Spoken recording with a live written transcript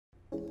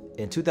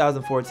In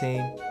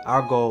 2014,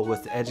 our goal was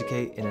to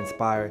educate and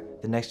inspire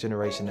the next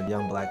generation of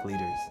young black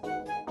leaders.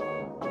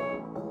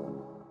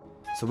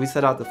 So we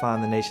set out to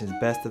find the nation's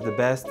best of the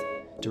best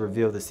to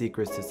reveal the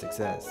secrets to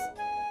success.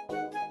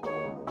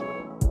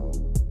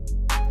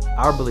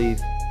 Our belief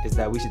is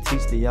that we should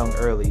teach the young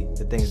early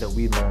the things that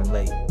we learn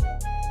late.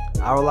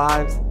 Our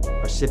lives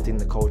are shifting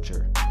the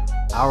culture.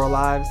 Our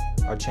lives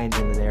are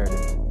changing the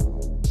narrative.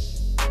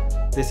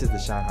 This is the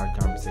ShineHard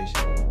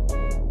Conversation.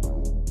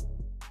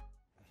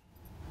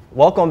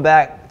 Welcome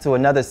back to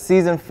another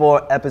Season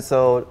 4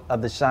 episode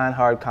of the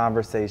ShineHard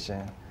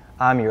Conversation.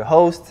 I'm your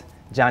host,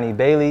 Johnny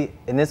Bailey,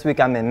 and this week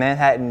I'm in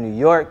Manhattan, New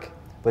York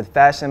with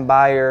fashion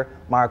buyer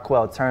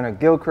Marquelle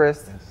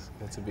Turner-Gilchrist. Yes,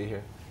 good to be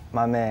here.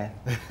 My man.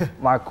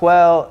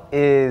 Marquelle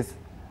is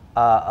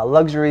a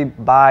luxury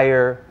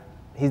buyer.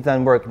 He's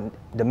done work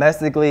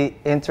domestically,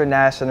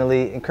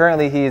 internationally, and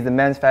currently he is the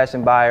men's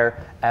fashion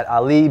buyer at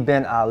Ali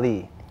bin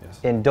Ali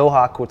in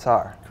Doha,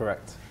 Qatar.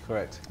 Correct.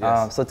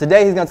 Yes. So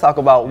today he's going to talk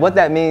about what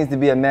that means to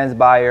be a men's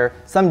buyer,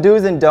 some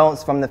do's and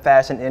don'ts from the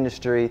fashion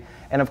industry,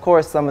 and of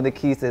course some of the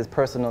keys to his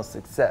personal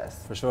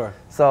success. For sure.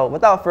 So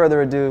without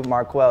further ado,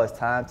 Marquelle, it's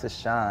time to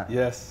shine.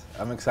 Yes,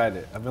 I'm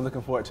excited. I've been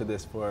looking forward to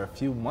this for a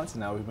few months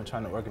now. We've been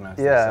trying to organize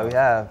this. Yeah, we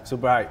have.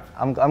 Super hype.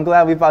 I'm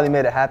glad we finally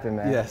made it happen,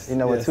 man. Yes. You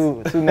know, when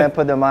two men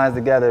put their minds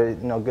together,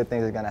 you know, good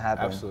things are going to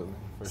happen. Absolutely.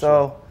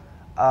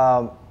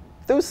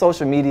 Through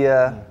social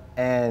media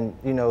and,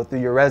 you know,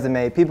 through your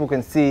resume, people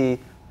can see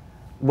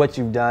what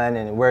you've done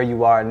and where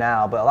you are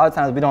now, but a lot of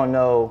times we don't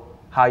know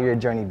how your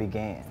journey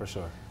began. For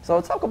sure. So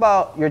talk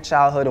about your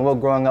childhood and what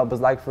growing up was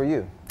like for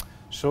you.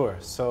 Sure.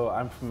 So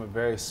I'm from a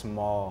very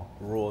small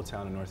rural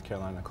town in North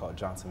Carolina called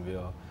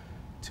Johnsonville.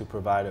 To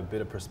provide a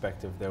bit of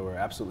perspective, there were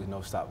absolutely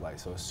no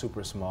stoplights, so it's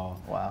super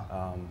small.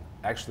 Wow.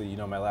 Actually, you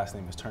know, my last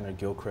name is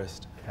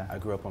Turner-Gilchrist. Okay. I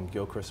grew up on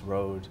Gilchrist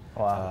Road.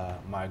 Wow.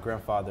 My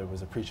grandfather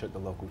was a preacher at the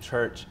local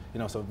church. You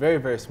know, so very,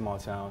 very small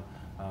town,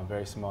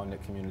 very small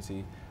knit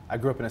community. I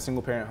grew up in a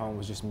single parent home. It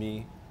was just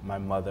me, my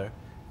mother,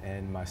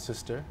 and my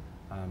sister.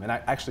 And I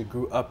actually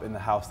grew up in the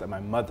house that my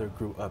mother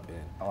grew up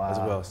in as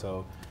well.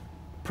 So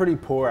pretty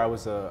poor. I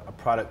was a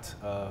product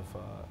of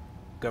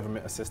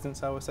government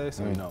assistance, I would say.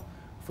 So, you know,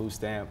 food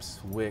stamps,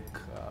 WIC,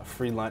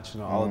 free lunch, you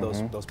know, all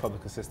of those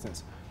public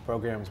assistance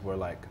programs were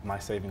like my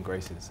saving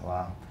graces.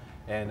 Wow.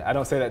 And I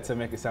don't say that to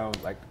make it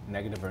sound like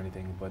negative or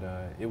anything, but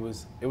it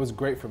was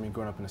great for me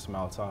growing up in a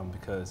small town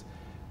because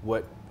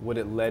what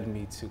it led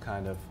me to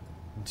kind of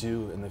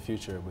do in the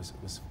future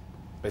was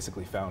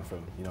basically found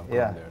from, you know,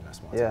 growing there in that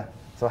small town. Yeah.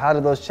 So how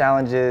did those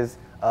challenges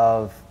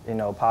of, you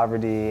know,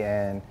 poverty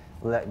and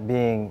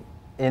being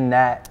in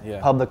that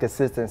public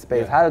assistance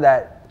space, how did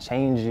that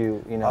change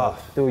you, you know,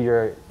 through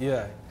your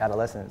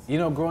adolescence? You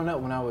know, growing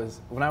up, when I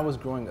was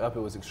growing up,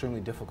 it was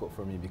extremely difficult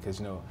for me because,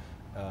 you know,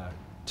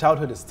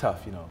 childhood is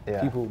tough, you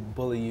know. People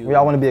bully you. We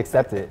all want to be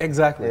accepted.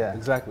 Exactly,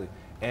 exactly.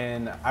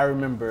 And I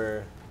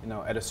remember, you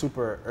know, at a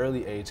super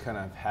early age, kind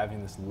of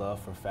having this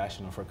love for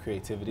fashion or for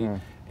creativity.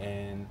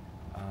 And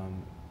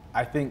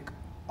I think,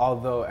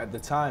 although at the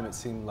time it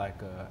seemed like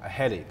a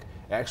headache,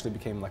 it actually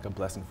became like a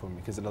blessing for me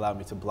because it allowed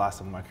me to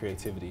blossom my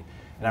creativity.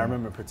 And I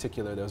remember in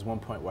particular, there was one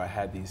point where I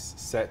had these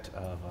set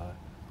of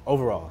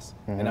overalls,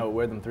 and I would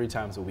wear them 3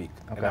 times a week.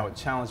 And I would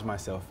challenge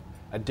myself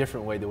a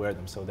different way to wear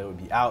them. So they would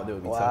be out, they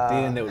would be tucked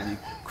in, they would be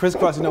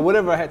crisscross, you know,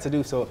 whatever I had to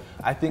do. So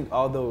I think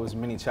although there was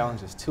many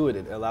challenges to it,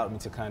 it allowed me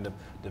to kind of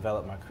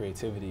develop my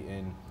creativity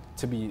and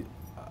to be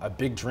a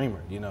big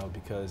dreamer, you know,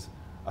 because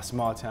a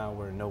small town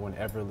where no one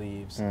ever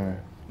leaves,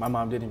 where my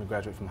mom didn't even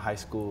graduate from high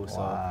school, so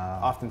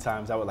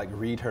oftentimes I would like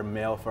read her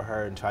mail for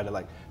her and try to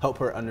like help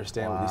her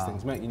understand what these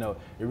things meant. You know,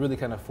 it really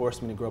kind of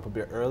forced me to grow up a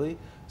bit early.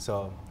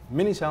 So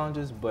many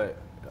challenges, but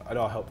it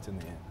all helped in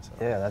the end. So,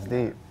 yeah, that's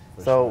deep.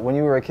 So when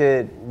you were a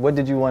kid, what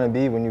did you want to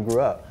be when you grew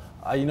up?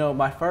 You know,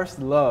 my first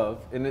love,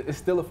 and it's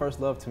still a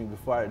first love to me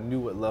before I knew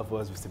what love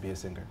was to be a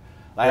singer.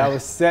 Like I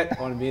was set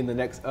on being the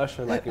next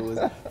Usher, like it was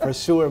for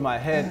sure in my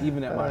head,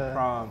 even at my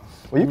prom.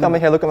 Well, you come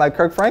in here looking like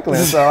Kirk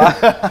Franklin, so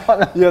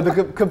yeah,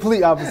 the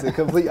complete opposite,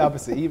 complete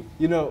opposite.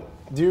 You know,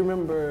 do you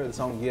remember the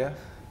song Yeah?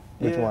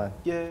 Which one?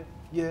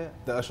 Yeah,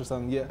 the Usher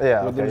song Yeah.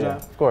 Yeah, with okay,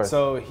 of course.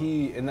 So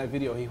in that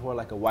video, he wore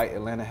like a white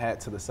Atlanta hat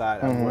to the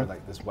side. I wore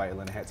like this white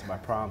Atlanta hat to my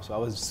prom. So I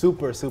was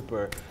super,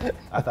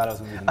 I thought I was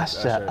gonna be the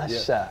next Usher.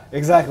 Usher.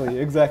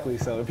 Exactly.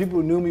 So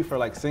people knew me for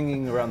like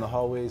singing around the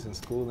hallways in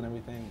school and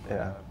everything.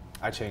 But,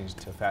 I changed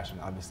to fashion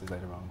obviously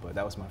later on, but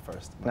that was my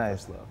first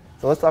love.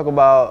 So let's talk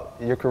about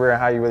your career and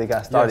how you really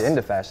got started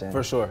into fashion.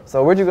 For sure.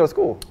 So where'd you go to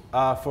school?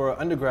 For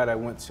undergrad, I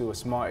went to a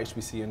small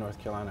HBC in North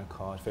Carolina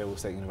called Fashionable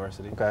State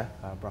University. Okay.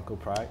 Bronco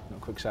Pride,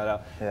 quick shout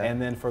out. Yeah.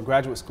 And then for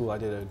graduate school, I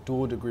did a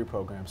dual degree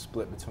program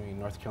split between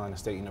North Carolina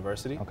State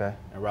University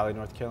in Raleigh,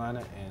 North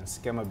Carolina, and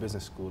Schema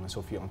Business School in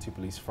Sophia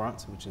Antipolis,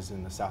 France, which is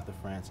in the south of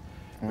France.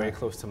 Very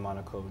close to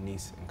Monaco,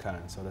 Nice, and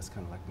Cannes. So that's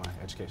kind of like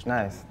my education.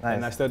 Nice.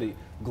 And I studied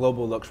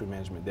global luxury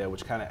management there,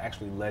 which kind of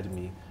actually led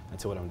me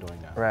into what I'm doing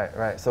now.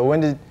 Right. So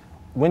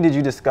when did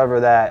you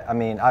discover that? I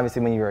mean,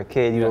 obviously when you were a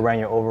kid, you were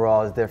wearing your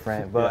overalls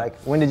different, but like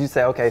when did you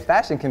say, okay,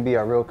 fashion can be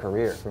a real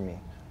career for me?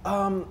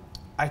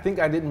 I think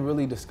I didn't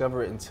really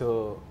discover it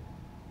until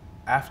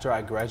after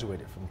I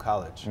graduated from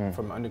college,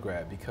 from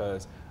undergrad,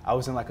 because I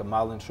was in like a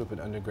modeling troupe in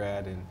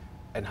undergrad, and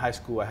in high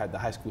school I had the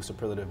high school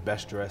superlative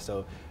best dress.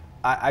 So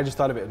I just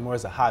thought of it more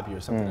as a hobby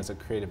or something, as a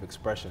creative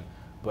expression.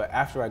 But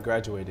after I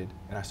graduated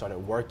and I started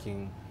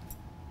working,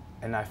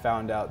 and I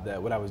found out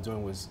that what I was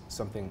doing was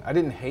something I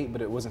didn't hate,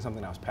 but it wasn't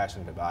something I was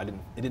passionate about.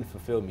 It didn't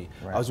fulfill me.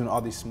 Right. I was doing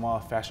all these small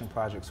fashion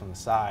projects on the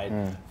side,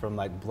 from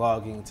like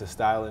blogging to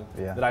styling,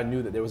 that I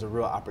knew that there was a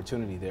real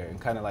opportunity there, and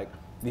kind of like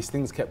these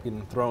things kept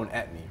getting thrown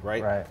at me,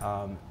 right?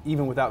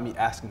 Even without me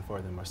asking for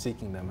them or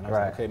seeking them. And I was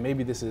like, okay,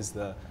 maybe this is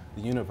the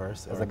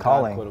universe. As a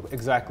calling.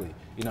 Exactly,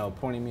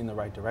 pointing me in the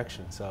right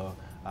direction. So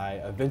I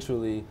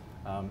eventually,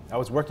 I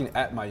was working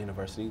at my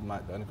university,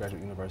 the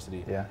undergraduate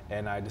university,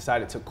 and I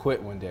decided to quit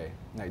one day.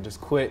 I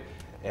just quit,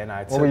 and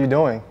I took— What were you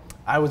doing?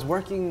 I was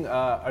working,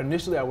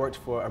 initially I worked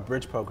for a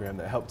bridge program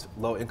that helped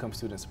low-income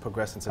students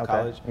progress into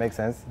college. Makes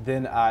sense.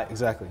 Then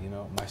exactly,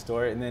 my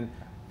story. And then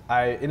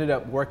I ended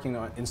up working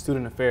in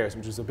student affairs,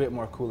 which was a bit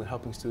more cool in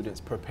helping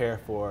students prepare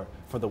for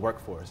the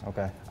workforce.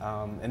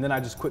 And then I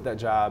just quit that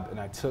job and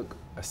I took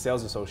a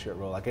sales associate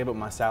role. I gave up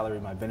my salary,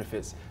 my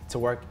benefits to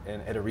work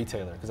at a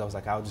retailer, because I was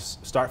like, I'll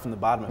just start from the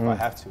bottom if I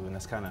have to, and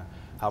that's kind of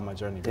how my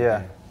journey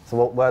began. So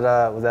what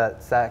was that,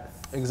 Saks?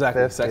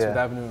 Exactly, Saks Fifth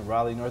Avenue in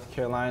Raleigh, North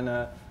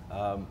Carolina.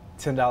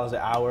 $10 an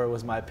hour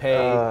was my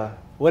pay.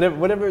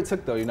 Whatever it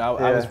took, though,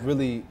 I was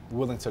really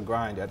willing to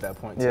grind at that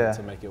point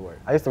to make it work.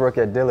 I used to work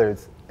at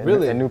Dillard's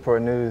in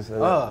Newport News,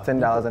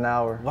 $10 an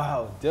hour.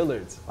 Wow,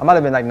 Dillard's. I might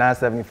have been like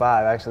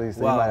 $9.75 actually, so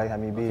you might have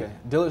me beat. Okay.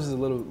 Dillard's is a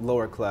little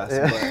lower class.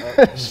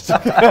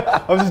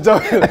 But, I'm just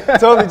joking,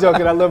 totally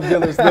joking. I love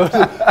Dillard's, but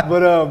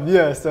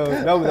so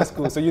that's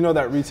cool. So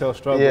that retail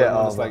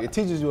struggle. It's like it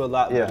teaches you a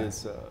lot, but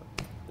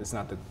it's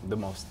not the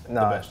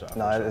best job.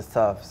 No, it's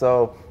tough.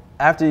 So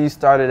after you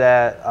started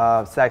at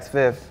Saks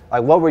Fifth,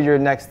 like what were your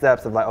next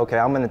steps of like, okay,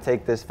 I'm gonna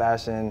take this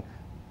fashion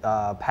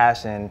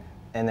passion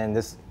and then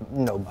this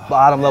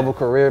bottom level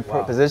career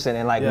position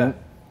and like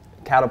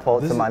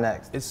catapult to my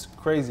next? It's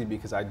crazy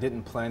because I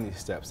didn't plan these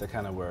steps. They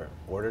kind of were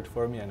ordered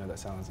for me. I know that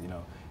sounds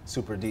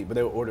super deep, but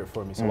they were ordered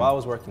for me. So while I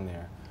was working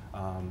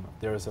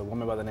there was a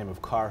woman by the name of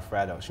Cara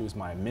Fratto. She was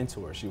my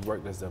mentor. She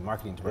worked as the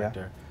marketing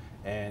director.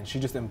 And she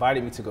just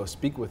invited me to go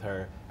speak with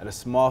her at a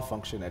small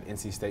function at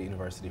NC State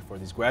University for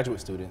these graduate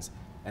students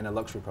and a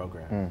luxury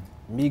program.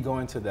 Me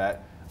going to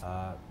that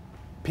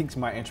piqued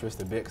my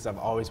interest a bit because I've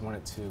always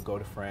wanted to go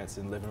to France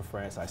and live in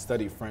France. I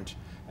studied French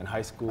in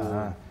high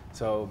school.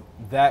 So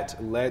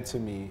that led to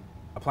me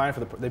applying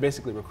for they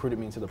basically recruited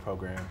me into the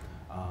program.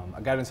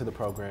 I got into the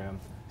program,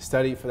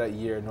 studied for that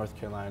year in North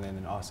Carolina and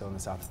then also in the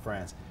south of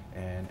France.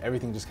 And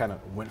everything just kind of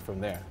went from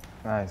there.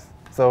 Nice.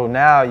 So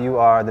now you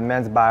are the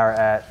men's buyer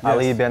at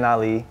Ali bin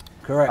Ali.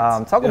 Correct.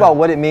 Talk about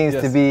what it means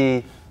to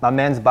be a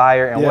men's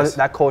buyer and what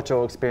that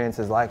cultural experience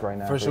is like right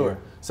now. For sure.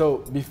 So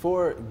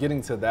before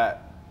getting to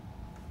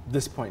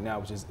this point now,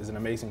 which is an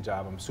amazing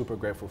job, I'm super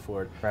grateful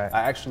for it. Right.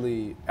 I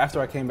actually, after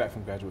I came back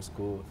from graduate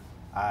school,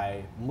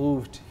 I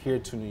moved here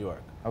to New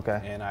York.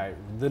 And I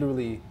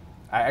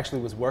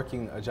actually was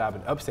working a job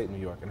in upstate New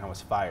York, and I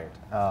was fired.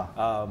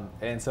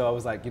 And so I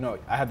was like,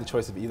 I had the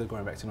choice of either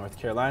going back to North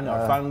Carolina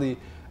or finally.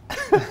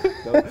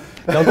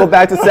 Don't go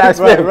back to Saks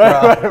Fifth,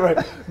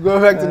 right.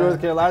 Going back to North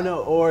Carolina,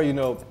 or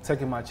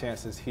taking my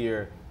chances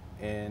here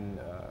in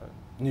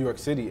New York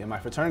City. And my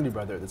fraternity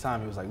brother at the time,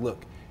 he was like,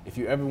 "Look, if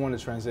you ever want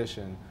to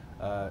transition."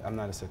 I'm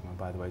not a sick one,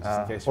 by the way,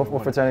 just in case.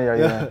 What fraternity are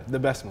you in? The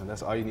best one.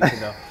 That's all you need to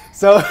know.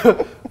 So,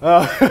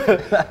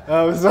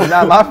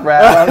 not my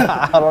frat.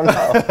 I don't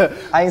know.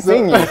 I ain't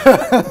seen you.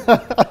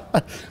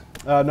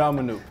 No, I'm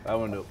a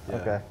noob. Yeah.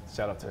 Okay.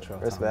 Shout out to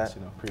Trell Respect.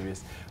 Thomas,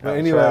 previous. But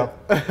anyway,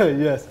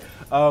 yes.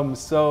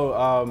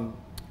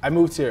 I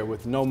moved here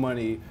with no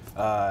money,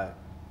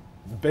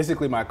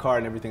 basically my car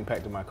and everything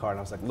packed in my car, and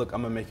I was like, look,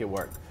 I'm gonna make it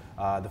work.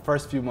 The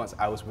first few months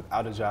I was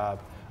without a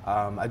job.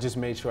 I just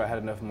made sure I had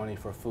enough money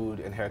for food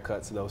and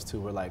haircuts. Those two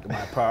were like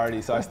my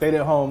priority. So I stayed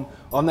at home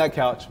on that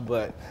couch,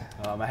 but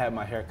I had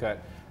my haircut.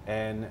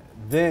 And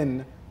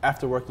then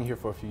after working here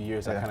for a few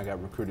years, I kind of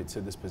got recruited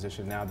to this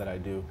position now that I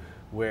do,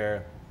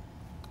 where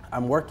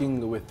I'm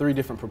working with 3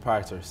 different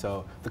proprietors.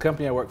 So the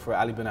company I work for,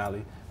 Ali bin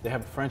Ali, they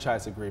have a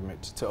franchise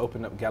agreement to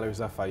open up Galeries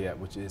Lafayette,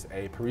 which is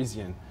a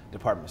Parisian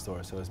department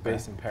store. So it's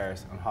based in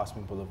Paris on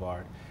Haussmann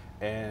Boulevard.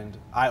 And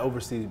I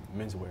oversee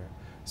menswear.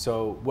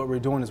 So what we're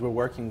doing is we're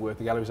working with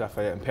the Galeries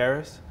Lafayette in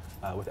Paris,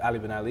 with Ali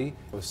bin Ali.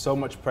 It was so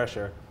much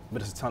pressure,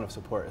 but it's a ton of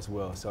support as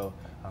well. So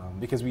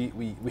because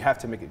we have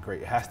to make it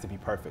great, it has to be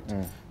perfect.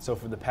 So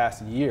for the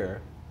past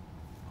year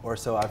or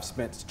so, I've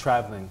spent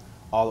traveling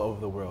all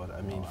over the world.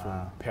 I mean,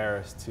 from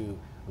Paris to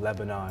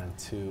Lebanon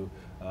to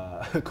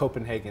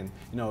Copenhagen,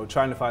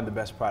 trying to find the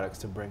best products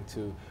to bring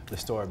to the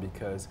store,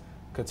 because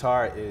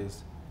Qatar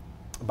is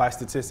by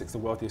statistics, the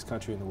wealthiest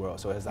country in the world.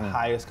 So it has the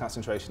highest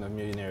concentration of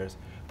millionaires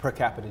per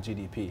capita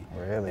GDP.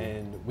 Really?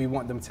 And we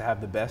want them to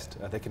have the best.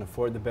 They can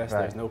afford the best.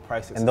 There's no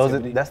price And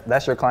sensitivity.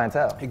 that's your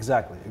clientele.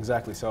 Exactly,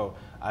 exactly. So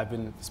I've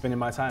been spending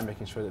my time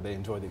making sure that they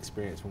enjoy the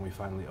experience when we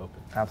finally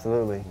open.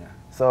 Absolutely. Yeah.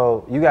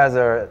 So you guys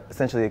are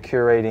essentially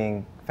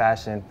curating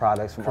fashion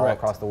products from all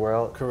across the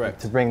world. Correct.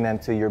 To bring them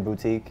to your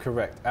boutique.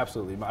 Correct,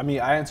 absolutely. I mean,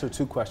 I answer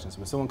two questions.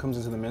 When someone comes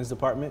into the men's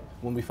department,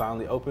 when we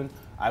finally open,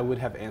 I would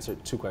have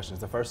answered two questions.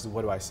 The first is,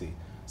 what do I see?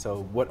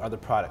 So what are the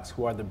products?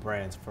 Who are the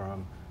brands,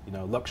 from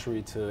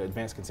luxury to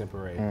advanced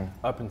contemporary,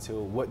 up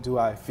until what do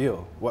I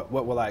feel? What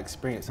will I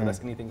experience? So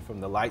that's anything from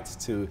the lights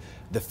to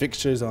the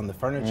fixtures on the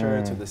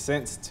furniture to the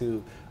scents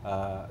to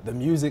the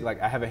music. Like,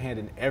 I have a hand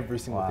in every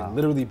single thing,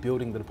 literally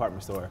building the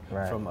department store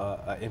from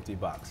an empty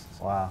box.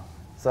 So. Wow.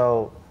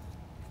 So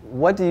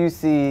what do you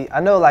see?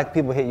 I know, like,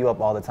 people hit you up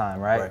all the time,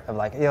 right? Of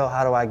like, yo,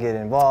 how do I get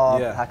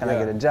involved? How can I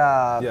get a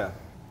job? Yeah.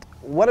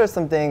 What are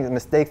some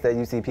mistakes that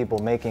you see people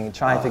making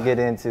trying to get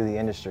into the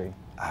industry?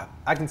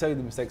 I can tell you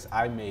the mistakes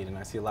I made, and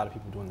I see a lot of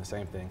people doing the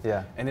same thing.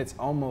 Yeah. And it's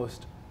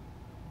almost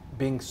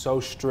being so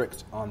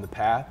strict on the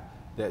path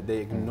that they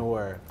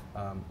ignore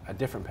a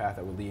different path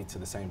that will lead to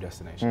the same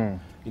destination.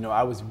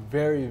 I was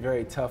very,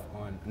 very tough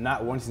on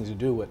not wanting to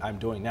do what I'm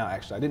doing now,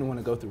 actually. I didn't want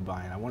to go through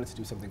buying. I wanted to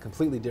do something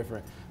completely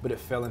different, but it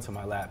fell into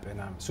my lap,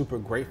 and I'm super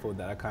grateful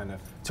that I kind of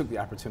took the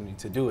opportunity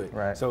to do it.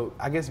 Right. So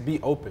I guess be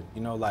open,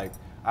 like,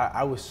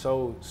 I was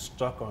so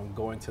stuck on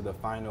going to the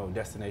final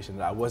destination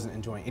that I wasn't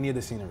enjoying any of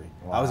the scenery.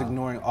 Wow. I was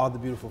ignoring all the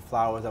beautiful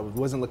flowers. I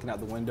wasn't looking out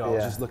the window. I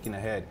was just looking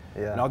ahead.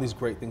 And all these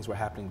great things were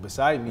happening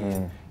beside me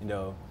and,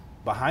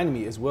 behind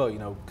me as well,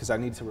 because I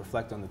need to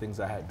reflect on the things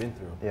I had been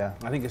through. Yeah.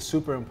 I think it's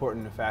super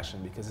important in fashion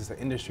because it's an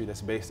industry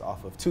that's based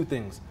off of two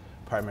things,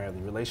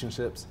 primarily: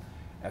 relationships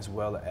as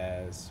well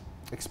as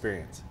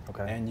experience.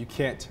 Okay. And you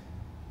can't,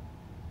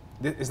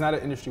 it's not an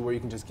industry where you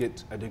can just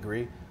get a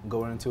degree,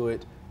 go into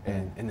it,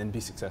 and then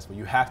be successful.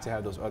 You have to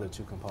have those other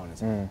two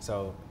components.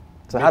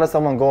 So how does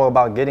someone go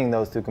about getting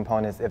those two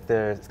components if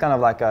it's kind of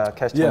like a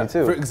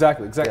catch-22? Yeah,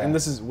 exactly. Yeah. And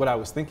this is what I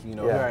was thinking,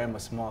 here I am, a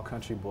small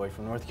country boy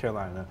from North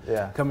Carolina,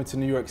 coming to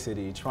New York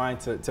City, trying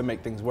to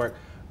make things work.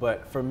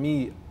 But for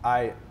me,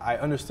 I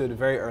understood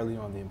very early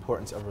on the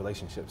importance of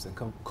relationships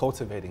and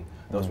cultivating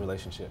those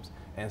relationships.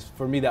 And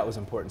for me, that was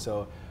important.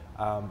 So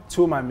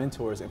two of my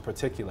mentors in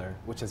particular,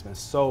 which has been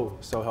so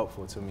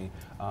helpful to me,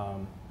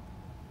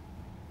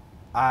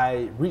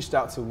 I reached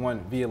out to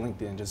one via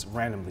LinkedIn just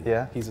randomly.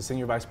 Yeah. He's a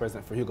senior vice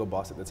president for Hugo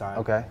Boss at the time.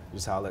 Okay.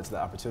 Just how I led to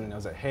the opportunity. I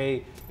was like,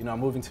 hey, I'm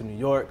moving to New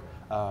York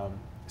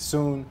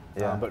soon,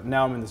 but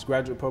now I'm in this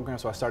graduate program,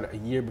 so I started a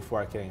year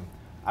before I came.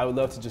 I would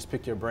love to just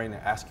pick your brain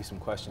and ask you some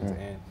questions.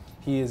 And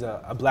he is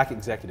a black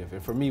executive,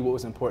 and for me, what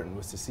was important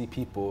was to see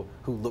people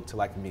who looked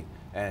like me,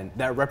 and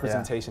that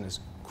representation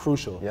is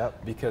crucial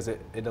because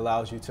it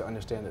allows you to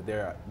understand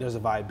that there's a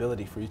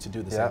viability for you to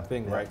do the same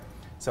thing, right?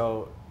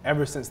 So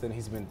ever since then,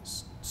 he's been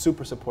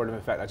super supportive.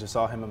 In fact, I just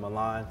saw him in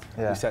Milan.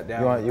 We sat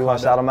down. You want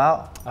to shout him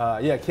out?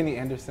 Yeah, Kenny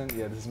Anderson.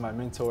 Yeah, this is my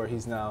mentor.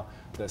 He's now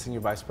the senior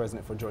vice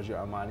president for Giorgio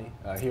Armani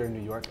here in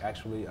New York,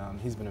 actually.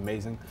 He's been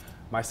amazing.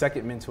 My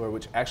second mentor,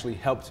 which actually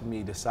helped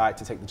me decide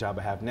to take the job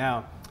I have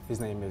now, his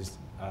name is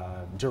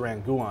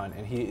Duran Guan,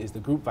 and he is the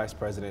group vice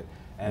president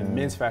and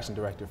men's fashion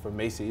director for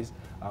Macy's,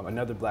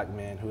 another black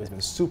man who has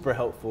been super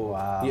helpful.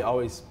 Wow. He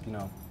always,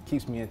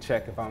 keeps me in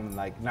check if I'm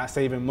like not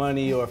saving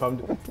money or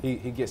if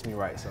he gets me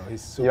right. So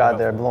he's super You're out helpful.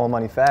 there blowing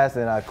money fast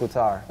in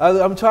Qatar.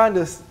 I'm trying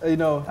to, I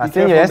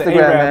seen your Instagram,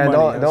 man.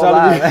 Don't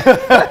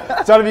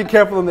lie. Trying to be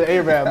careful on the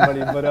Arab money,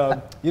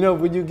 but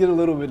when you get a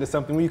little bit of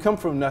something, when you come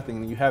from nothing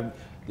and you have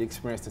the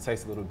experience to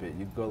taste a little bit,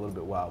 you go a little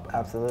bit wild. But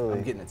absolutely,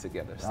 I'm getting it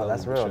together. Oh,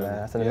 that's real, man.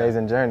 That's an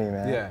amazing journey,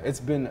 man. Yeah, it's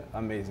been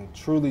amazing.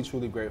 Truly,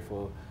 truly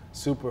grateful.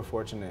 Super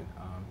fortunate.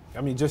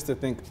 Just to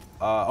think,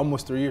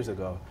 almost 3 years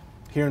ago,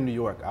 here in New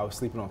York, I was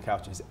sleeping on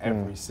couches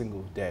every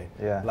single day,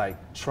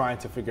 like trying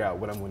to figure out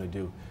what I'm going to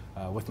do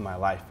with my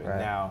life. And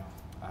now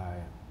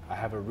I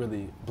have a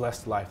really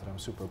blessed life that I'm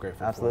super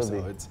grateful for.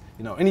 So it's,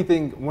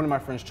 anything, one of my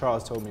friends,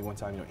 Charles, told me one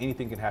time,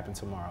 anything can happen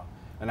tomorrow.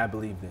 And I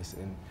believe this.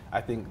 And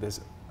I think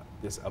this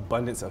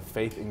abundance of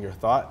faith in your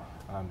thought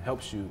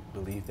helps you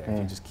believe that if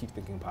you just keep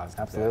thinking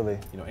positive. Absolutely.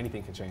 That,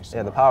 anything can change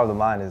tomorrow. Yeah, the power of the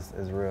mind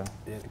is real.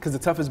 Because the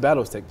toughest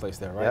battles take place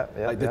there, right?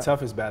 Yep, the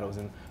toughest battles.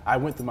 And I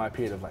went through my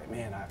period of like,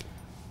 man,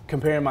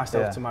 comparing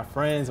myself to my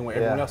friends and what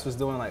everyone else was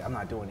doing, like, I'm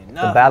not doing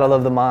enough. The battle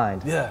of the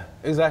mind. Yeah,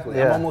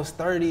 exactly. I'm almost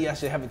 30. I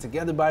should have it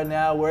together by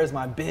now. Where's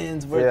my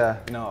bins?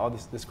 All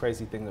this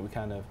crazy thing that we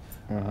kind of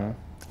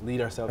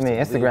lead ourselves to.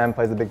 Instagram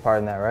plays a big part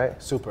in that,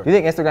 right? Super. You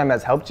think Instagram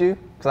has helped you?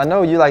 Because I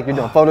know you're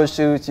doing photo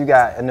shoots. You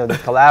got the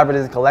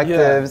collaboratives,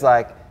 collectives.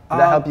 Like, did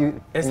that help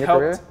you in your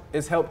career?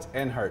 It's helped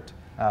and hurt.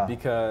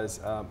 Because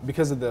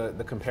of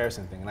the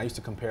comparison thing. And I used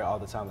to compare all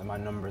the time that my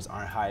numbers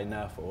aren't high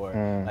enough, or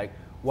like,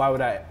 why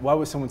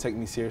would someone take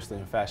me seriously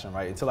in fashion,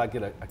 right? Until I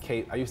get a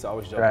K. I used to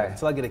always joke,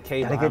 until I get a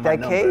K behind my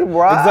number. K,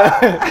 bro.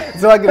 Exactly.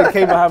 Until I get a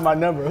K behind my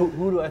number,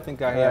 who do I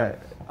think I am?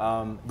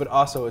 But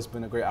also it's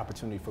been a great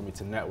opportunity for me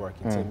to network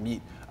and to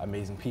meet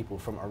amazing people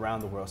from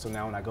around the world. So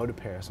now when I go to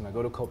Paris, when I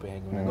go to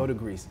Copenhagen, when I go to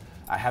Greece,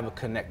 I have a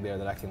connect there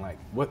that I can like,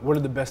 what are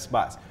the best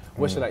spots?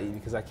 What should I eat?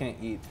 Because I can't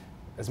eat,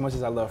 as much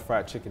as I love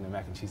fried chicken and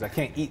mac and cheese, I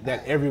can't eat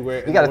that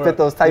everywhere. You got to fit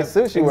those tight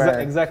suits you wear.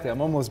 Exactly.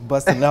 I'm almost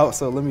busting out,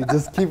 so let me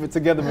just keep it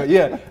together. But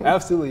yeah,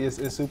 absolutely,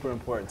 it's super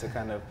important to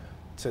kind of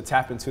to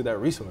tap into that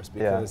resource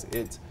because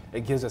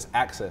it gives us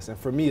access. And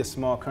for me, a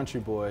small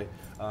country boy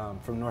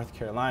from North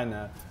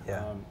Carolina,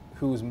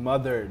 whose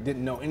mother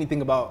didn't know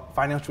anything about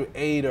financial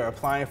aid or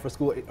applying for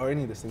school or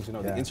any of these things, you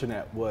know, the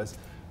internet was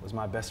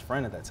my best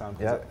friend at that time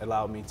because it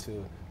allowed me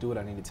to do what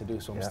I needed to do.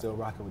 So I'm still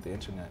rocking with the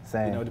internet.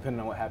 Same. You know, depending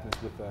on what happens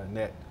with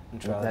net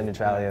neutrality. Net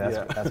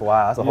neutrality, that's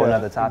wild. That's a whole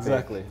other topic.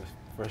 Exactly.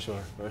 For sure.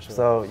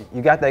 So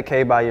you got that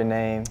K by your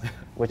name,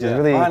 which is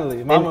really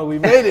finally, Mama, we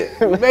made it.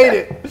 We made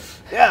it.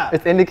 Yeah.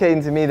 It's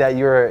indicating to me that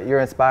you're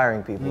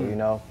inspiring people, you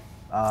know,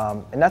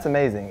 and that's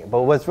amazing.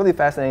 But what's really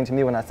fascinating to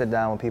me when I sit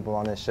down with people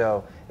on this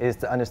show is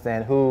to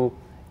understand who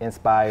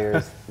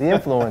inspires the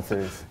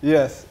influencers.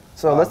 Yes.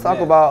 So let's talk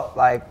about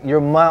like your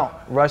Mount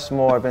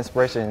Rushmore of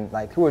inspiration.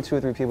 Like, who are 2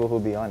 or 3 people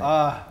who'd be on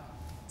it?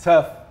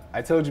 Tough.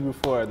 I told you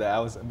before that I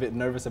was a bit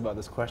nervous about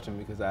this question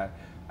because I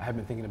have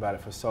been thinking about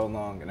it for so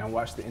long, and I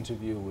watched the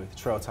interview with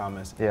Trell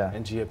Thomas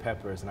and Gia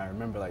Peppers, and I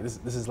remember like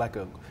this is like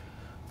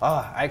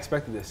I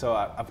expected this, so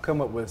I've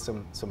come up with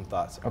some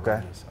thoughts.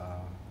 Okay.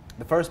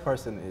 The first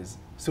person is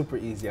super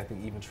easy. I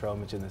think even Trell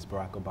mentioned this,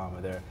 Barack Obama.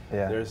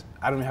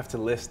 I don't even have to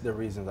list the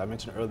reasons. I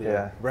mentioned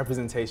earlier,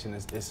 representation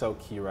is so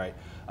key, right?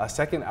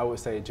 Second, I would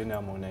say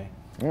Janelle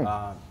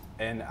Monáe.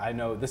 And I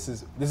know this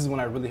is when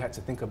I really had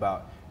to think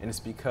about, and it's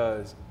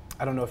because,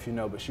 I don't know if you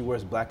know, but she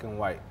wears black and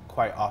white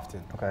quite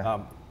often,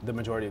 the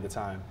majority of the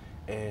time.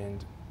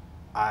 And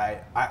I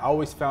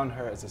always found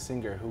her as a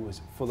singer who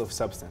was full of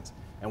substance.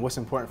 And what's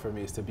important for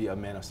me is to be a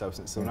man of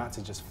substance. So not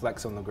to just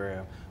flex on the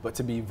gram, but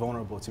to be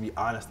vulnerable, to be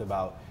honest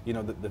about, you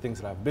know, the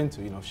things that I've been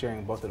to, you know,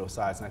 sharing both of those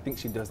sides. And I think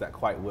she does that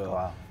quite well.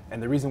 Wow. And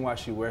the reason why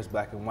she wears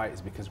black and white is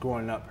because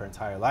growing up her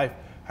entire life,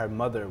 her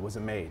mother was a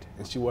maid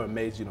and she wore a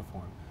maid's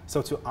uniform.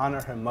 So to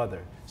honor her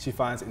mother, she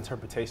finds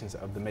interpretations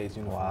of the maid's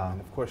uniform. Wow. And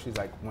of course, she's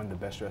like one of the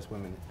best dressed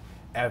women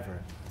ever.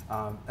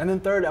 And then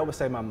third, I would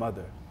say my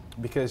mother,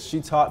 because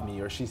she taught me,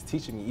 or she's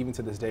teaching me even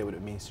to this day, what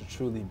it means to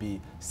truly be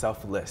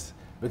selfless.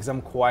 Because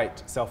I'm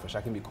quite selfish,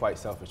 I can be quite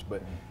selfish,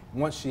 but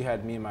once she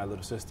had me and my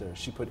little sister,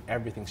 she put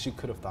everything she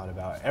could have thought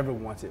about, ever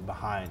wanted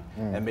behind,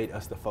 and made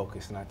us the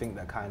focus. And I think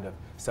that kind of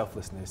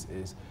selflessness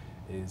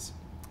is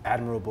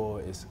admirable,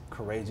 is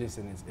courageous,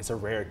 and it's a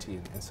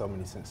rarity in so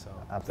many senses.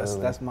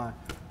 So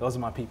those are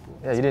my people.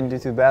 Yeah, you didn't do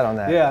too bad on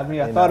that. Yeah, I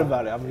mean, I thought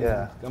about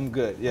it. I'm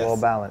good. Yes. Well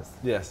balanced.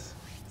 Yes.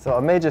 So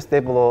a major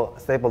staple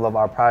of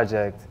our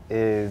project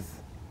is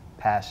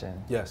passion.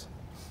 Yes.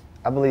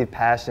 I believe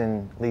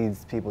passion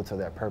leads people to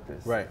their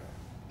purpose. Right.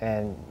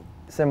 And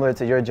similar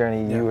to your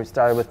journey, you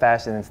started with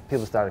fashion and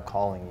people started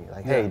calling you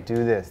like, hey,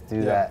 do this,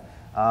 do that.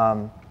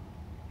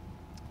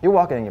 You're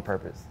walking in your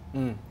purpose.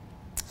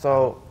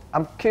 So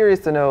I'm curious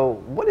to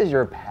know, what is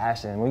your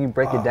passion when you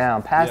break it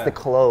down past the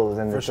clothes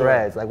and the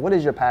threads? Like, what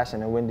is your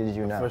passion and when did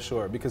you know? For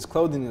sure, because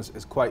clothing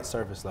is quite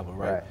surface level,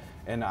 right?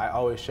 And I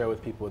always share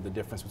with people the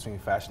difference between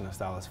fashion and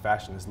style.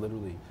 Fashion is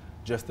literally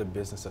just the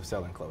business of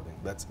selling clothing.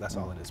 That's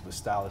all it is. But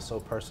style is so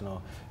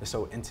personal, it's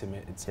so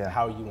intimate. It's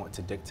how you want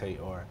to dictate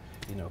or,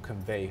 you know,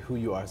 convey who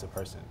you are as a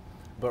person.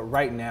 But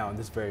right now, in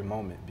this very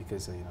moment,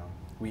 because you know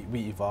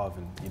we evolve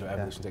and you know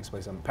evolution takes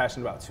place, I'm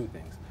passionate about 2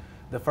 things.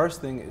 The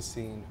first thing is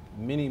seeing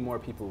many more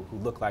people who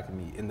look like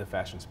me in the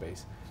fashion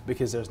space,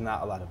 because there's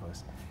not a lot of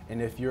us.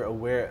 And if you're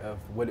aware of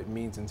what it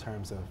means in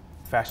terms of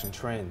fashion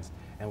trends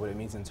and what it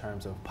means in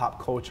terms of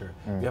pop culture,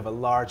 we have a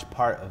large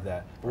part of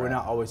that, but we're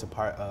not always a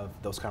part of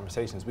those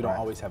conversations. We don't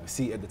always have a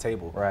seat at the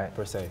table,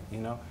 per se, you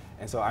know?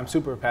 And so I'm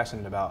super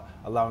passionate about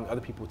allowing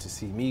other people to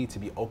see me, to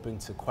be open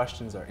to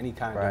questions or any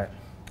kind of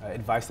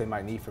advice they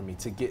might need from me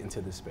to get into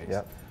this space.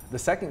 The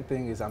second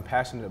thing is I'm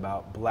passionate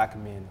about black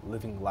men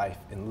living life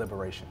in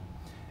liberation.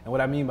 And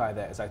what I mean by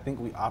that is I think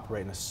we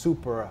operate in a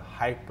super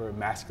hyper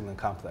masculine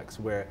complex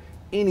where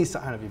any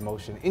sign of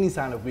emotion, any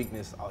sign of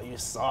weakness, oh, you're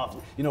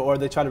soft, you know, or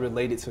they try to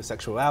relate it to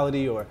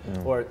sexuality or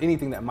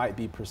anything that might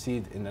be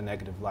perceived in a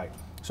negative light.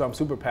 So I'm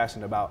super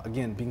passionate about,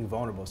 again, being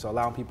vulnerable. So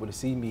allowing people to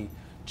see me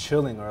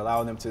chilling or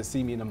allowing them to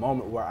see me in a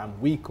moment where I'm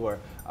weak, or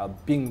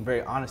being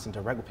very honest and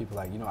direct with people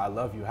like, you know, I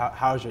love you,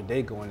 how's your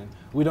day going? And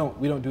we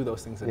don't do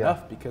those things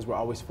enough because we're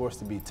always forced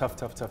to be tough.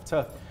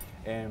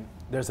 And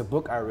there's a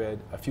book I read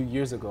a few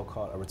years ago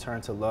called A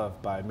Return to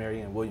Love by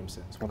Marianne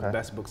Williamson. It's one of the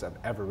best books I've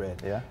ever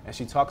read. And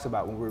she talks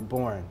about when we're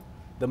born,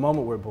 the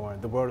moment we're born,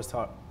 the world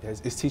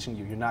is teaching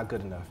you, you're not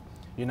good enough.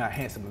 You're not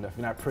handsome enough,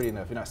 you're not pretty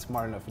enough, you're not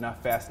smart enough, you're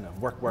not fast enough.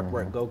 Work,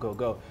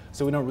 go.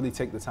 So we don't really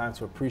take the time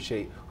to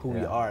appreciate who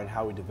we are and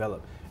how we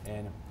develop.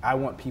 And I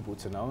want people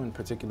to know, in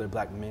particular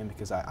black men,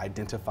 because I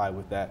identify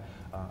with that,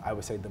 I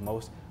would say the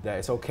most, that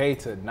it's okay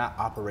to not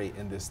operate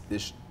in this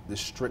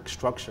strict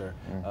structure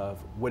of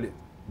what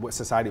what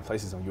society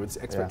places on you. It's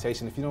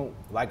expectation. If you don't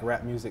like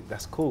rap music,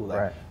 that's cool.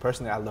 Like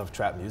personally, I love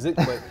trap music,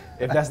 but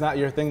if that's not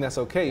your thing, that's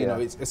okay. You know,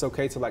 it's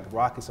okay to like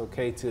rock. It's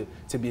okay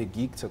to be a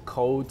geek, to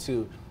code,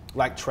 to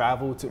like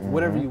travel, to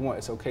whatever you want.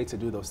 It's okay to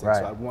do those things.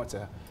 So I want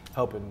to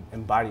help and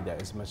embody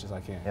that as much as I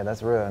can. Yeah,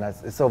 that's real, and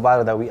it's so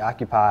vital that we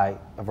occupy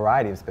a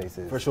variety of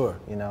spaces. For sure.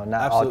 You know,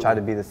 not all try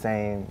to be the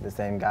same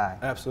guy.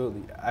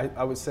 Absolutely.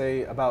 I would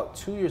say about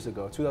 2 years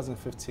ago,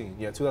 2015.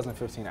 Yeah,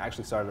 2015. I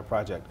actually started a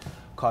project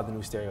called The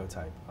New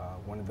Stereotype.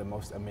 One of the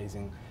most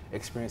amazing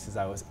experiences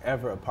I was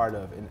ever a part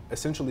of, and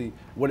essentially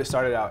what it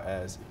started out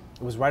as,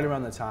 it was right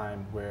around the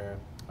time where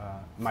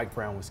Mike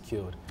Brown was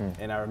killed,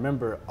 and I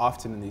remember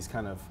often in these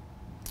kind of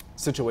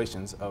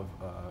situations of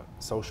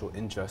social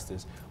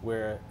injustice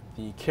where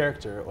the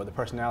character or the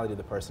personality of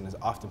the person is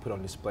often put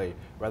on display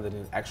rather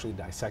than actually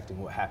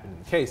dissecting what happened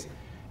in the case.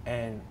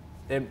 And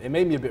it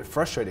made me a bit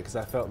frustrated because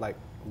I felt like,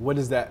 what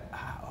is that?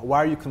 Why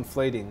are you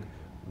conflating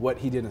what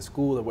he did in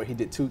school or what he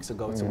did 2 weeks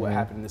ago to what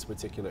happened in this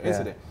particular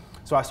incident?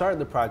 So I started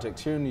the project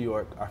here in New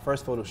York. Our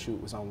first photo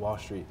shoot was on Wall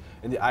Street,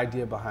 and the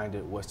idea behind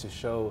it was to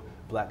show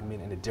black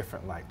men in a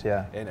different light.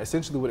 And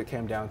essentially what it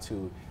came down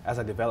to, as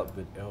I developed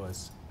it, it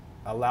was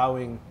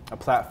allowing a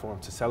platform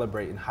to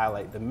celebrate and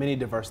highlight the many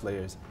diverse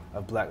layers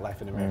of black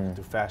life in America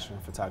through fashion,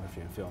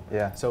 photography, and film.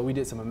 So we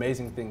did some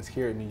amazing things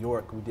here in New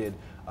York. We did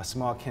a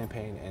small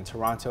campaign in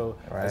Toronto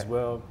as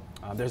well.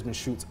 There's been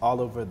shoots all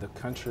over the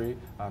country,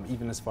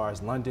 even as far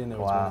as London. There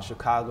was one in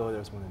Chicago, there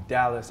was one in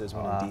Dallas, there's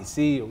one in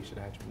DC. We should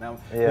have had you now.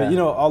 But, you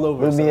know, all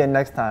over. Loop me in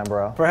next time,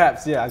 bro.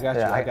 Perhaps, I got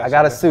you. I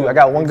got a suit. I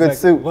got one good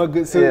suit. One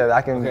good suit? Yeah,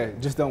 I can. Okay,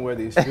 just don't wear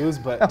these shoes,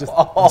 but just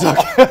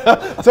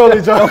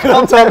totally joking.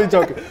 I'm totally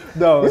joking.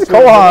 No, it's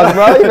Kohan's,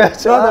 bro.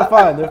 No, they're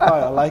fine. They're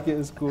fine. I like it.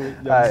 It's cool.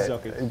 Yeah, I'm just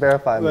joking.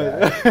 Verify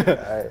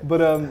me.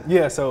 But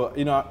yeah, so,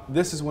 you know,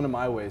 this is one of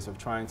my ways of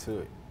trying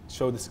to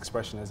show this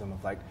expressionism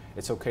of like,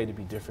 it's okay to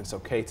be different. It's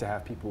okay to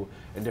have people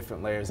in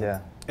different layers.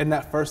 In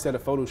that first set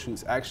of photo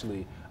shoots,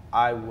 actually,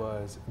 I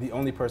was the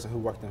only person who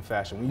worked in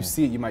fashion. When you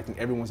see it, you might think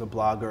everyone's a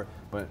blogger,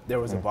 but there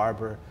was a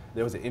barber,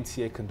 there was an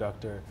MTA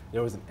conductor,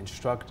 there was an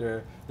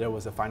instructor, there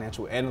was a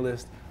financial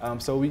analyst.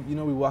 So we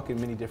walk in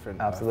many different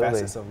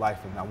facets of life,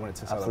 and I wanted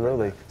to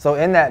celebrate that. So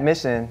in that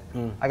mission,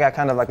 I got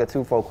kind of like a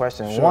twofold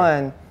question.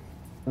 One,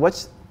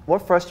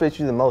 what frustrates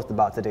you the most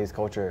about today's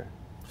culture?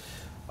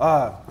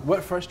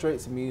 What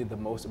frustrates me the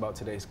most about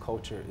today's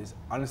culture is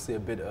honestly a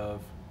bit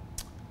of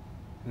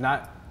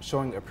not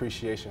showing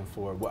appreciation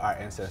for what our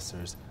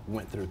ancestors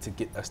went through to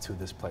get us to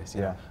this place.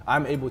 You know,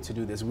 I'm able to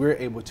do this, we're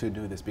able to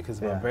do this because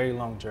of a very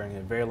long journey,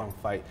 a very long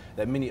fight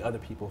that many other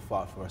people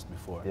fought for us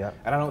before.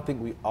 And I don't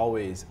think we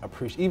always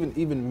appreciate,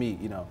 even me,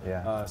 you know,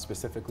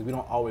 specifically, we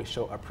don't always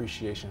show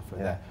appreciation for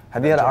that.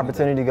 Have you had an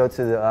opportunity to go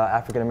to the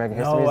African American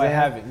History Museum? No, I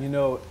haven't. You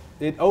know,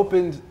 it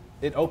opened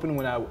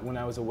when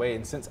I was away,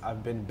 and since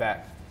I've been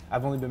back,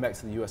 I've only been back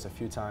to the U.S. a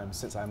few times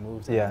since I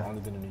moved. And I've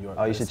only been in New York.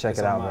 Oh, you should check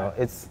it out,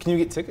 bro. Can you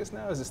get tickets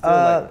now? Is it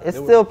still it's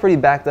still pretty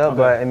backed up,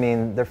 but I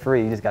mean, they're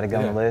free. You just got to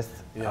get on the list.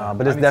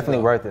 But it's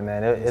definitely worth it,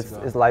 man.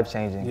 It's life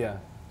changing.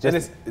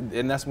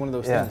 And that's one of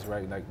those things,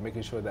 right? Like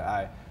making sure that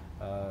I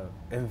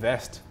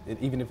invest,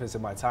 even if it's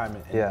in my time,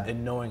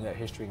 in knowing that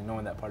history and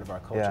knowing that part of our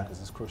culture, because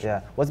it's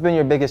crucial. What's been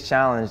your biggest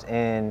challenge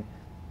in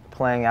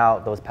playing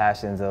out those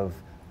passions of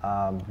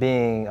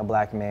being a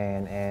black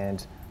man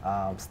and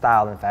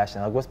style and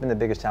fashion? Like, what's been the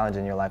biggest challenge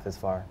in your life this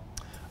far?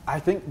 I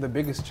think the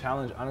biggest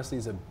challenge, honestly,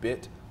 is a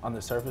bit on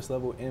the surface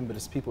level but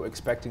it's people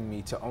expecting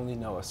me to only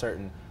know a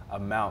certain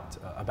amount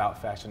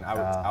about fashion.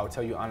 I would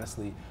tell you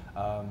honestly,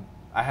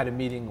 I had a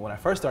meeting when I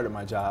first started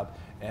my job,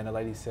 and a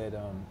lady said,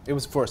 it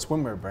was for a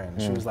swimwear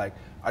brand. She was like,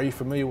 "Are you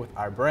familiar with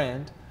our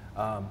brand?"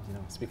 You know,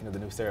 speaking of the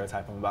new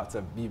stereotype, I'm about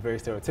to be very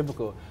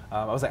stereotypical.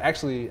 I was like,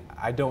 actually,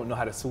 I don't know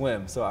how to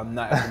swim, so I'm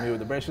not as familiar with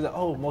the brand. She was like,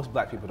 oh, most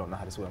black people don't know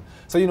how to swim.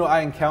 So, you know,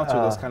 I encounter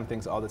those kind of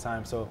things all the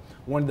time. So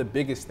one of the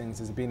biggest things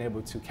is being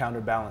able to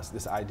counterbalance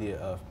this idea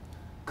of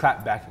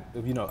clapback,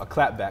 you know, a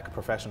clapback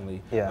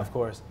professionally, of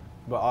course,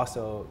 but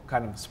also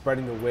kind of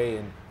spreading the way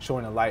and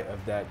showing a light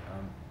of that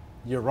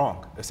you're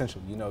wrong,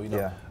 essentially.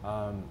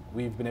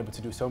 We've been able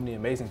to do so many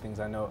amazing things.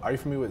 I know. Are you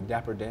familiar with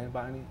Dapper Dan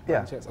by any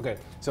chance? Okay.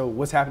 So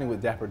what's happening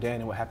with Dapper Dan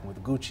and what happened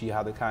with Gucci?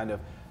 How they kind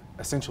of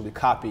essentially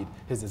copied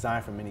his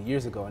design from many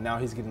years ago, and now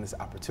he's getting this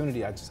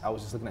opportunity. I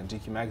was just looking at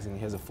GQ magazine.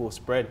 He has a full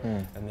spread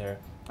in there.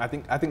 I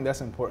think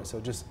that's important. So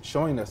just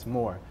showing us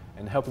more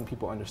and helping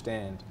people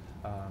understand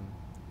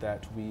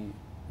that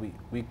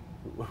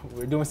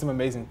we're doing some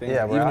amazing things.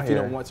 Even if you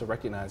don't want to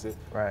recognize it,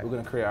 we're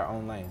going to create our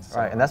own lanes. So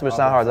and that's what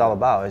ShineHard is all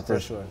about. It's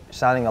just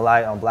shining a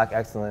light on black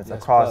excellence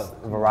across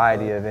a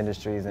variety of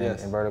industries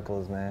and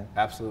verticals, man.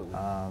 Absolutely.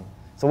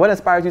 So what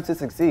inspired you to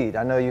succeed?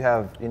 I know you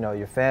have, you know,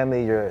 your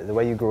family, the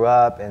way you grew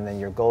up, and then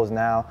your goals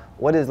now.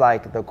 What is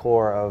like the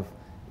core of,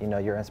 you know,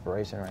 your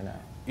inspiration right now?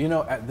 You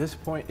know, at this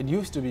point, it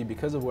used to be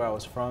because of where I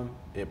was from,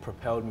 it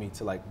propelled me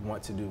to like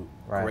want to do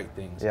great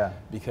things.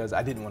 Because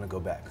I didn't want to go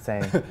back.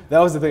 Same. That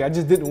was the thing. I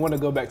just didn't want to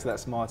go back to that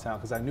small town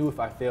because I knew if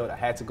I failed, I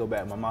had to go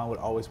back. My mom would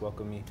always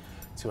welcome me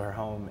to her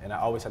home, and I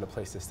always had a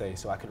place to stay,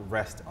 so I could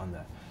rest on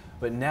that.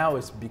 But now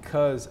it's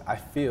because I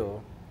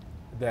feel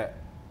that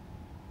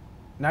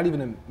not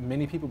even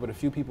many people, but a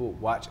few people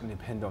watch and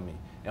depend on me.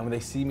 And when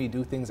they see me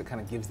do things, it kind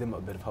of gives them a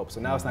bit of hope.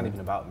 So now it's not even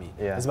about me.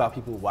 Yeah. It's about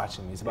people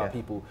watching me. It's about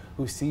people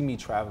who see me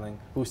traveling,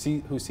 who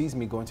sees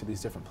me going to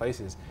these different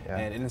places,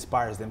 and it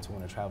inspires them to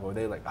want to travel. Or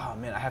they're like, oh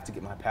man, I have to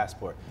get my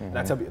passport. And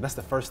I tell you, that's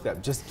the first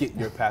step. Just get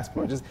your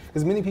passport. Just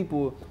because many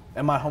people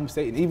in my home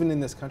state, and even in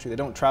this country, they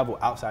don't travel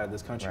outside of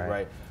this country,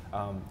 right?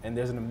 And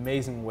there's an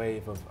amazing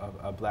wave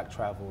of black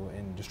travel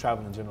and just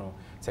travel in general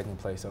taking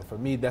place. So for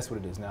me, that's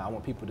what it is now. I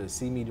want people to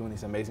see me doing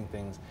these amazing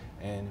things,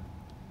 and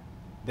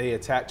they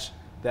attach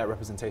that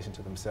representation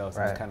to themselves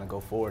and kind of go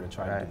forward and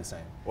try to do the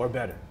same, or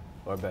better,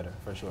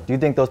 for sure. Do you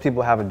think those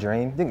people have a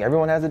dream? Do you think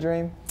everyone has a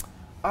dream?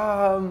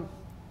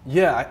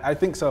 Yeah, I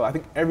think so. I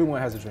think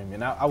everyone has a dream,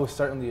 and I was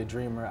certainly a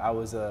dreamer. I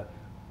was a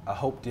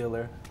hope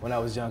dealer when I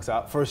was young,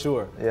 so for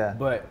sure. Yeah.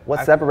 But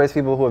what separates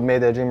people who have made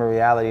their dream a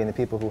reality and the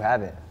people who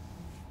haven't?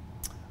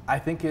 I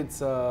think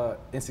it's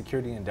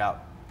insecurity and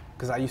doubt,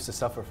 because I used to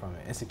suffer from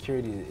it.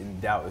 Insecurity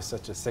and doubt is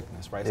such a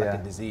sickness, right? It's like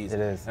a disease. It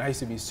is. And I used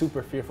to be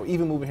super fearful.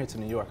 Even moving here to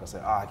New York, I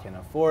said, oh, I can't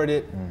afford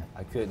it.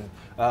 I couldn't.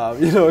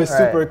 You know, it's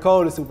super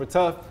cold, it's super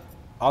tough,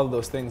 all of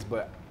those things.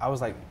 But I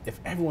was like, if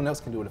everyone else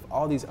can do it, if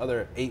all these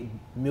other 8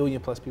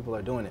 million plus people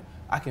are doing it,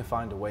 I can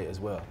find a way as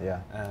well.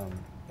 Yeah.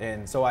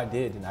 And so I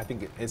did, and I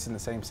think it's in the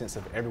same sense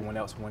of everyone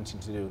else wanting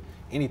to do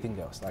anything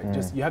else. Like,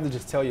 just you have to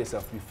just tell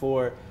yourself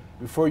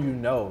before you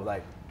know,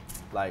 like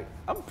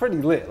I'm pretty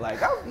lit. Like,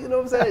 you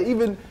know what I'm saying?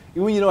 Even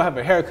when you don't have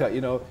a haircut,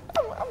 you know,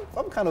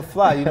 I'm kind of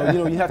fly. You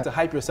know, you have to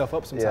hype yourself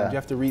up sometimes. You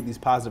have to read these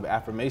positive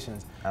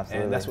affirmations,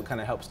 and that's what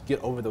kind of helps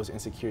get over those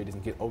insecurities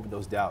and get over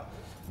those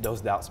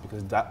doubts,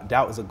 because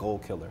doubt is a goal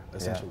killer,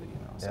 essentially. You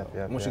know,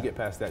 so once you get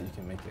past that, you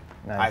can make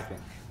it. I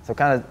think. So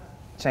kind of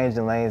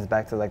changing lanes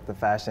back to like the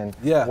fashion.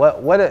 Yeah.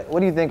 What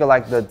do you think are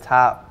like the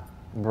top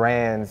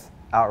brands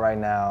out right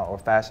now, or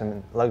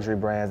fashion luxury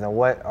brands, and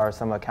what are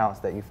some accounts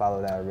that you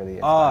follow that are really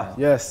inspiring?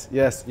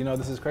 Yes. You know,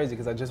 this is crazy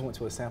because I just went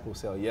to a sample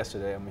sale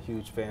yesterday. I'm a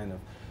huge fan of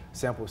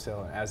sample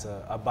sale, and as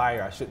a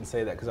buyer, I shouldn't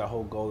say that because our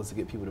whole goal is to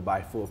get people to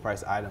buy full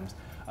price items,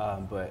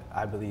 but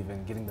I believe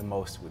in getting the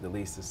most with the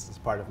least. This is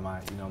part of my,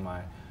 you know,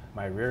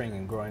 my rearing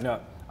and growing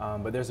up.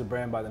 But there's a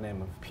brand by the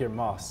name of Pure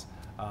Moss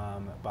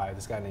by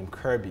this guy named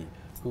Kirby,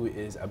 who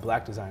is a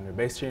black designer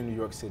based here in New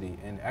York City.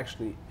 And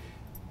actually,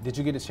 did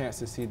you get a chance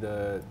to see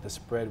the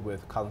spread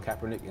with Colin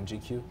Kaepernick in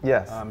GQ?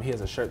 Yes. He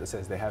has a shirt that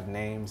says they have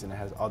names, and it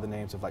has all the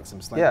names of like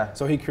some slang. Yeah.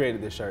 So he created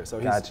this shirt. So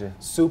he's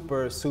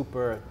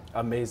super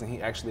amazing.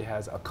 He actually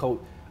has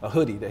a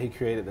hoodie that he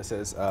created that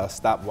says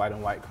 "Stop White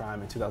on White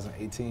Crime" in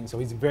 2018. So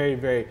he's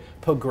very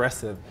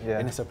progressive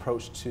in his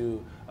approach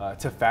to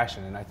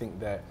fashion, and I think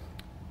that,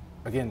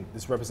 again,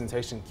 this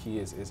representation key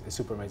is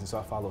super amazing. So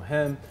I follow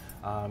him.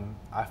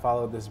 I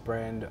follow this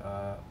brand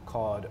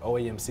called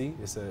OAMC.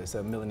 It's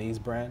a Milanese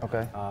brand.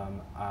 Okay.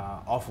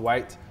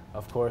 Off-White,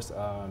 of course.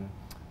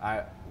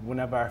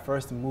 Whenever I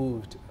first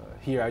moved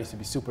here, I used to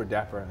be super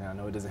dapper, and I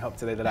know it doesn't help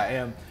today that I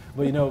am.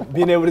 But you know,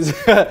 being able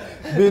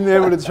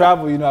to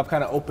travel, you know, I've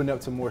kind of opened up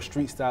to more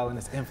street style and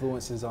its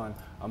influences on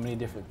many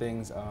different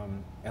things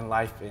in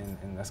life,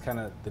 and that's kind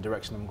of the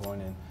direction I'm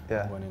going in.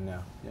 I'm going in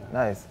now. Yeah.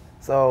 Nice.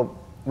 So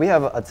we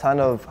have a ton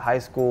of high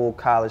school,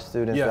 college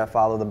students that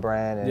follow the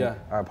brand and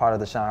are part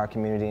of the ShineHard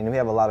community, and we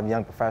have a lot of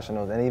young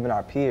professionals and even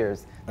our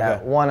peers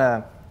that want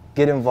to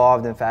get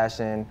involved in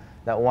fashion,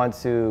 that want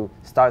to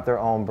start their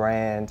own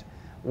brand.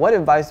 What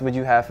advice would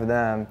you have for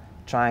them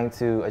trying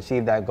to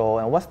achieve that goal,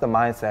 and what's the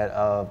mindset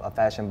of a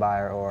fashion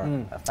buyer or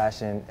a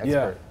fashion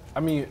expert?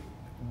 I mean,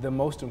 the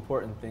most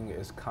important thing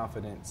is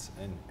confidence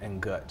and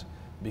gut,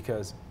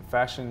 because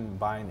fashion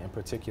buying in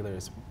particular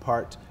is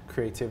part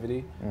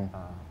creativity,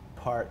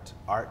 part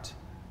art,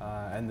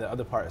 and the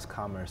other part is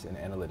commerce and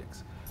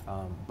analytics.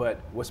 But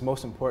what's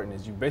most important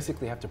is you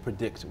basically have to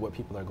predict what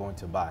people are going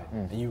to buy,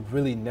 and you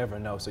really never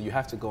know. So you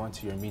have to go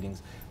into your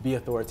meetings, be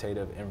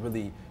authoritative, and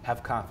really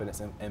have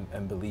confidence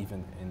and believe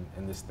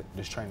in this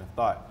train of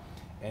thought.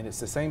 And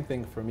it's the same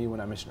thing for me when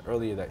I mentioned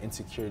earlier that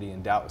insecurity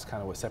and doubt is kind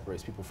of what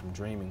separates people from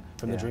dreaming,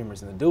 from the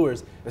dreamers and the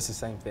doers. It's the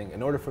same thing.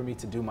 In order for me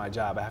to do my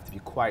job, I have to be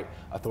quite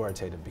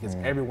authoritative, because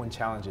everyone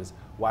challenges,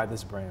 why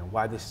this brand,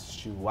 why this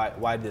shoe,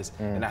 why this?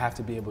 And I have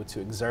to be able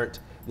to exert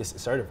this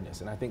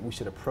assertiveness. And I think we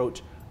should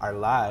approach our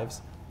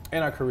lives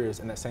and our careers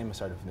in that same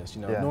assertiveness,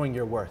 you know, knowing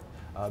your worth.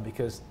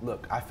 Because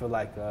look, I feel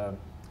like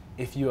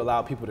if you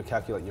allow people to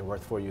calculate your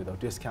worth for you, they'll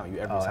discount you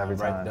every time,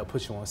 right? They'll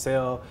put you on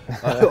sale,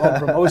 on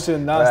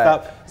promotion,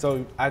 nonstop.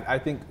 So I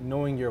think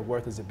knowing your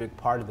worth is a big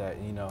part of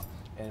that, you know,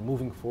 and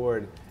moving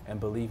forward and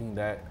believing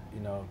that, you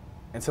know,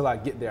 until I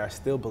get there, I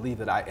still believe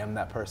that I am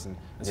that person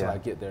until I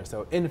get there.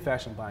 So in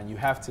fashion buying, you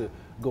have to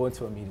go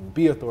into a meeting,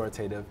 be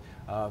authoritative,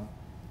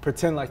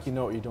 pretend like you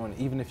know what you're doing,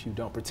 even if you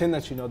don't. Pretend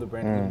that you know the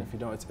brand, even if you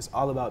don't. It's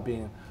all about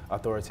being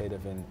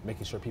authoritative and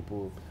making sure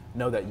people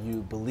know that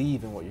you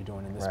believe in what you're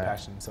doing in this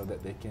passion, so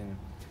that they can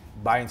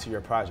buy into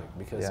your project.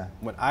 Because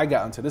when I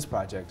got into this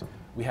project,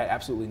 we had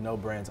absolutely no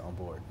brands on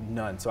board,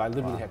 none. So I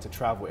literally had to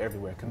travel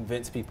everywhere,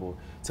 convince people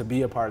to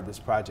be a part of this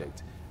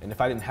project. And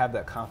if I didn't have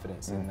that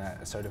confidence and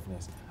that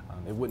assertiveness,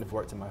 it wouldn't have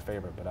worked in my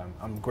favor. But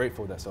I'm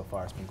grateful that so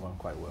far it's been going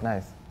quite well.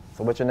 Nice.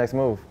 So what's your next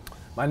move?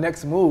 My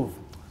next move,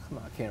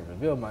 I can't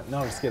reveal my, no,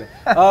 I'm just kidding.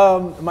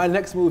 My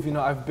next move, you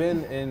know, I've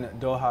been in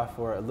Doha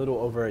for a little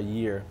over a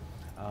year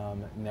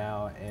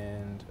now,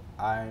 and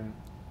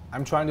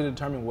I'm trying to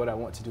determine what I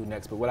want to do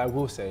next. But what I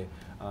will say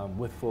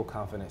with full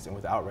confidence and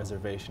without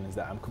reservation is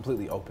that I'm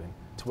completely open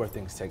to where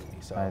things take me.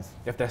 So nice.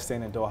 If that's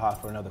staying in Doha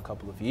for another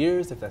couple of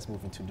years, if that's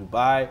moving to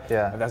Dubai,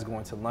 if that's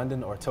going to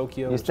London or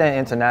Tokyo. You're staying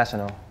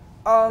international.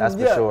 That's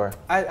for sure.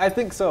 I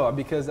think so,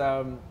 because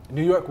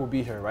New York will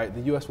be here, right?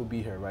 The U.S. will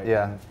be here, right?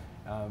 Yeah.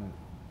 And,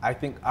 I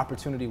think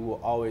opportunity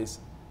will always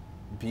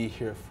be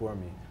here for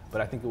me, but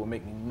I think it will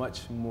make me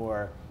much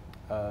more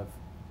of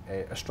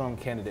a strong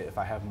candidate if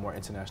I have more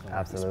international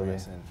work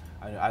experience.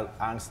 And I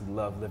honestly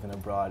love living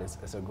abroad.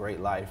 It's a great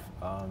life.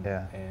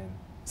 And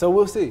so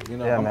we'll see. You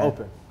know, I'm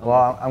open.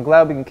 I'm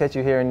glad we can catch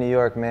you here in New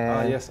York,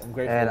 man. Yes, I'm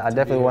grateful. And I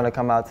definitely want to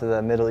come out to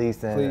the Middle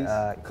East and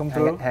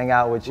hang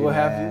out with you,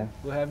 man.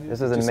 We'll have you. This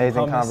was an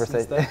amazing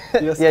conversation.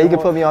 Yes, yeah, you can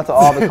put me onto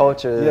all the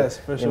culture. Yes,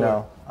 for sure. You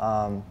know.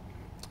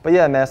 But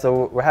yeah, man,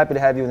 so we're happy to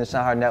have you in the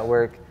ShineHard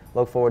Network.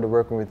 Look forward to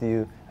working with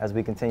you as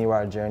we continue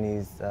our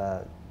journeys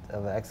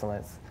of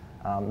excellence.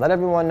 Let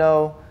everyone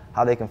know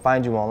how they can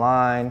find you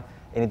online,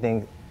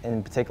 anything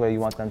in particular you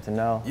want them to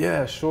know.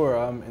 Yeah, sure.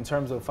 In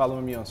terms of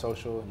following me on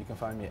social, you can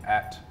find me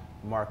at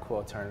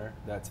Marquelle Turner.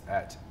 That's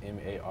at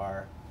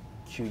MarquelleTurner.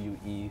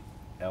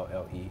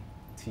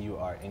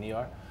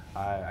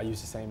 I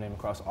use the same name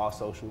across all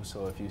socials,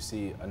 so if you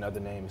see another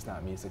name, it's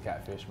not me, it's a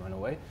catfish, run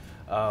away.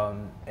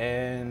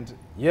 And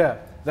yeah,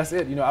 that's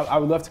it. You know, I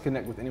would love to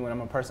connect with anyone.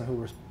 I'm a person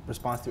who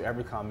responds to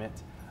every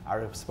comment. I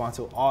respond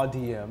to all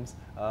DMs,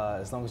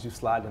 as long as you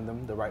slide in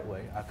them the right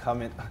way. I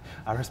comment,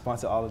 I respond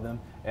to all of them.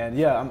 And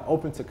yeah, I'm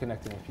open to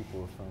connecting with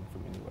people from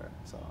anywhere.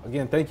 So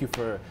again, thank you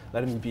for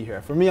letting me be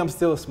here. For me, I'm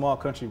still a small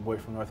country boy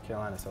from North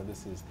Carolina, so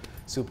this is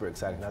super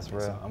exciting. That's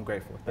real. So I'm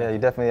grateful. You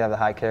definitely have a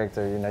high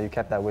character. You know, you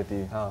kept that with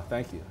you. Oh,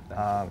 thank you.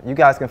 You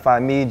guys can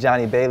find me,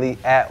 Johnny Bailey,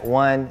 at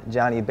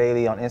 @1Johnny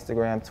Bailey on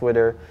Instagram,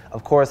 Twitter.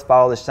 Of course,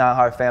 follow the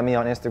ShineHard family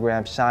on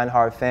Instagram,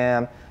 ShineHard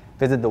Fam.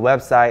 Visit the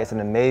website. It's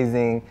an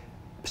amazing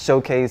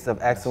showcase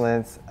of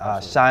excellence,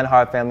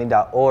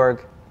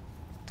 ShineHardFamily.org.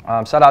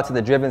 Shout out to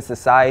the Driven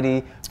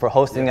Society for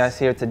hosting us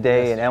here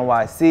today in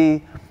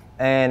NYC.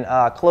 And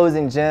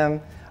closing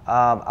gem,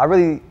 I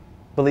really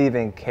believe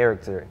in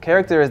character.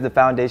 Character is the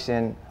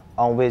foundation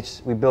on which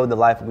we build the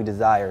life we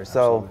desire.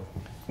 So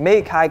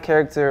make high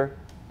character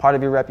part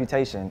of your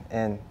reputation,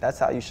 and that's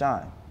how you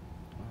shine.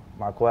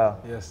 Marquelle.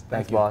 Yes,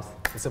 thanks, boss.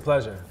 It's a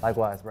pleasure.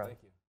 Likewise, bro. Thank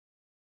you.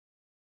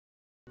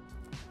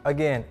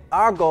 Again,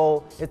 our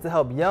goal is to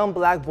help young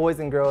black boys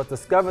and girls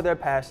discover their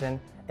passion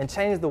and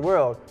change the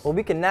world, but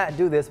we cannot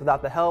do this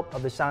without the help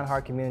of the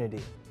ShineHard community.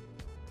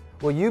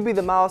 Will you be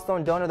the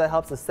milestone donor that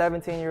helps a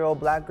 17-year-old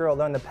black girl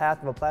learn the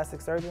path of a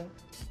plastic surgeon?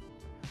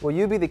 Will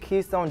you be the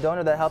keystone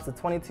donor that helps a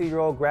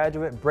 22-year-old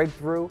graduate break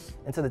through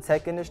into the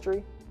tech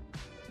industry?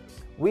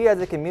 We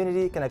as a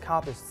community can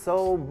accomplish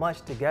so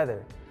much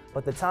together,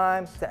 but the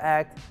time to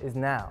act is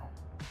now.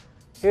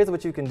 Here's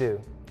what you can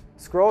do.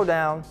 Scroll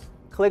down,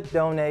 click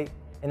donate,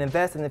 and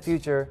invest in the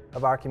future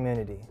of our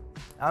community.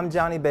 I'm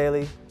Johnny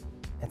Bailey,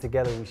 and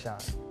together we shine.